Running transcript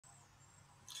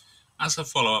As a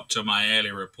follow-up to my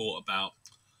earlier report about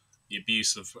the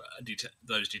abuse of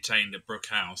those detained at Brook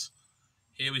House,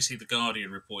 here we see The Guardian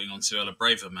reporting on Suella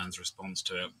Braverman's response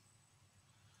to it.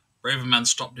 Braverman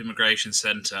stopped immigration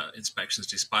centre inspections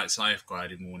despite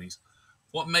safeguarding warnings.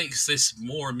 What makes this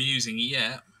more amusing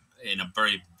yet, in a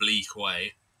very bleak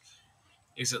way,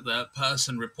 is that the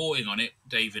person reporting on it,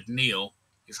 David Neal,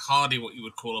 is hardly what you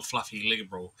would call a fluffy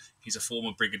liberal. He's a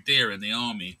former brigadier in the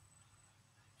army.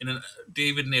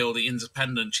 David Neal, the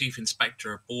independent chief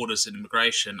inspector of Borders and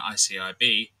Immigration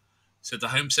 (ICIB), said the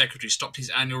Home Secretary stopped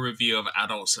his annual review of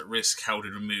adults at risk held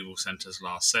in removal centres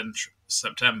last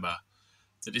September.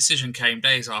 The decision came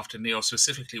days after Neal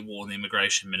specifically warned the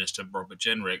Immigration Minister, Robert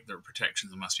Jenrick, that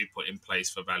protections must be put in place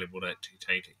for valuable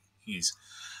detainees,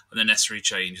 and the necessary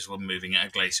changes were moving at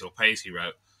a glacial pace, he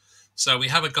wrote. So we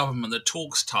have a government that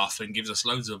talks tough and gives us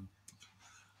loads of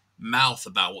mouth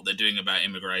about what they're doing about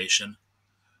immigration,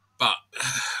 but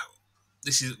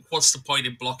what's the point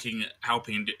in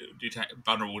helping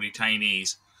vulnerable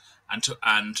detainees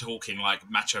and talking like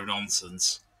macho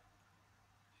nonsense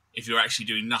if you're actually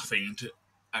doing nothing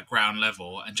at ground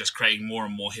level and just creating more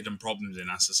and more hidden problems in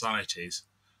our societies?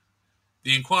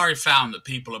 The inquiry found that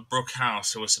people at Brook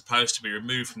House who were supposed to be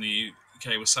removed from the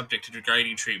UK were subject to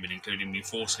degrading treatment, including being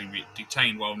forcibly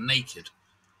detained while naked,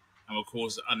 and will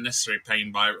cause unnecessary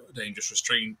pain by dangerous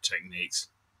restraint techniques.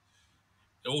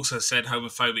 It also said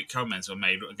homophobic comments were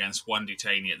made against one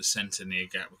detainee at the centre near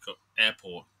Gatwick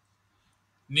Airport.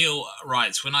 Neil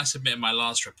writes, when I submitted my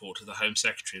last report to the Home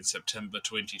Secretary in September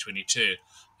 2022,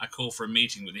 I called for a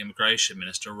meeting with the Immigration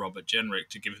Minister, Robert Jenrick,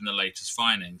 to give him the latest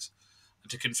findings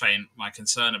and to convey my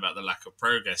concern about the lack of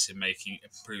progress in making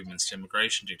improvements to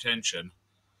immigration detention.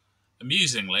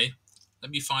 Amusingly, let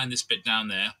me find this bit down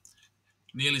there,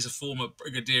 Neil is a former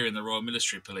brigadier in the Royal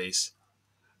Military Police,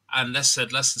 and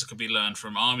said lessons could be learned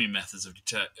from army methods of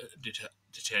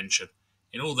detention.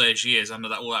 In all those years,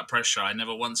 under all that pressure, I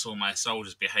never once saw my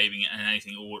soldiers behaving in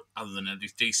anything other than a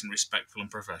decent, respectful and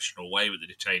professional way with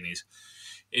the detainees.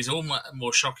 It is all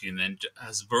more shocking then,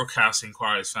 as the Brook House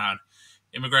inquiries found,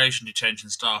 immigration detention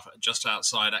staff just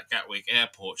outside at Gatwick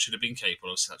Airport should have been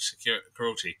capable of such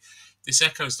cruelty. This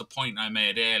echoes the point I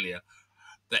made earlier,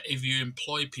 that if you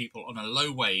employ people on a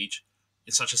low wage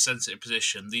in such a sensitive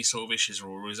position, these sort of issues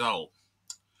will result.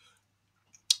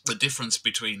 The difference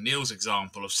between Neil's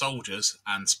example of soldiers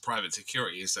and private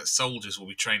security is that soldiers will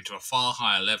be trained to a far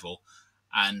higher level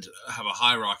and have a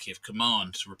hierarchy of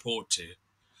command to report to.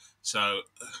 So,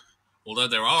 although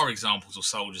there are examples of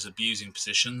soldiers abusing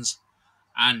positions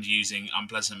and using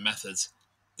unpleasant methods,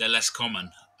 they're less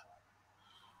common.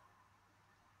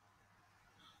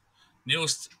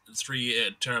 Neil's 3-year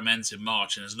term ends in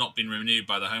March and has not been renewed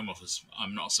by the Home Office.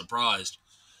 I'm not surprised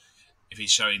if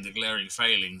he's showing the glaring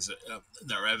failings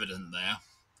that are evident there.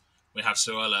 We have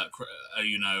Suella,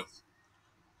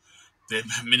 the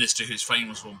minister who's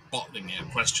famous for bottling it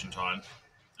at question time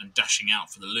and dashing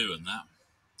out for the loo and that.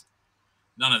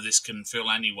 None of this can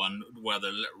fill anyone,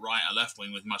 whether right or left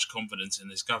wing, with much confidence in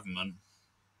this government.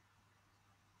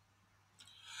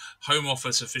 Home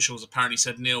Office officials apparently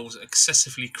said Neil was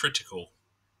excessively critical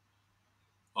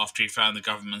after he found the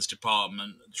government's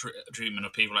department treatment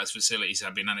of people at its facilities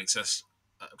had been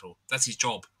unacceptable. That's his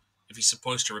job. If he's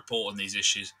supposed to report on these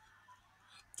issues,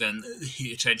 then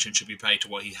attention should be paid to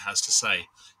what he has to say.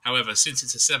 However, since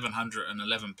it's a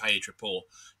 711-page report,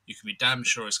 you can be damn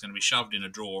sure it's going to be shoved in a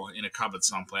drawer in a cupboard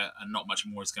somewhere and not much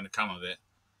more is going to come of it.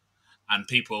 And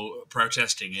people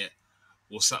protesting it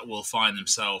will find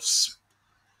themselves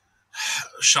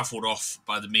shuffled off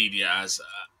by the media as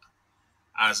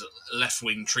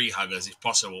left-wing tree huggers, if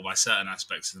possible, by certain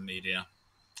aspects of the media.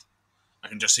 I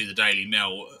can just see the Daily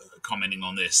Mail commenting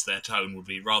on this. Their tone would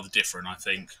be rather different, I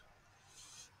think.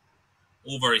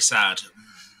 All very sad.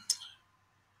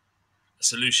 A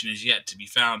solution is yet to be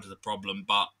found to the problem,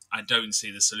 but I don't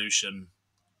see the solution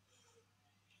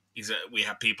is that we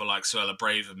have people like Suella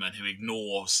Braverman who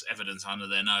ignores evidence under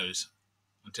their nose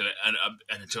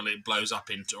until it blows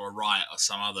up into a riot or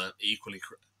some other equally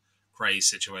crazed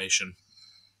situation.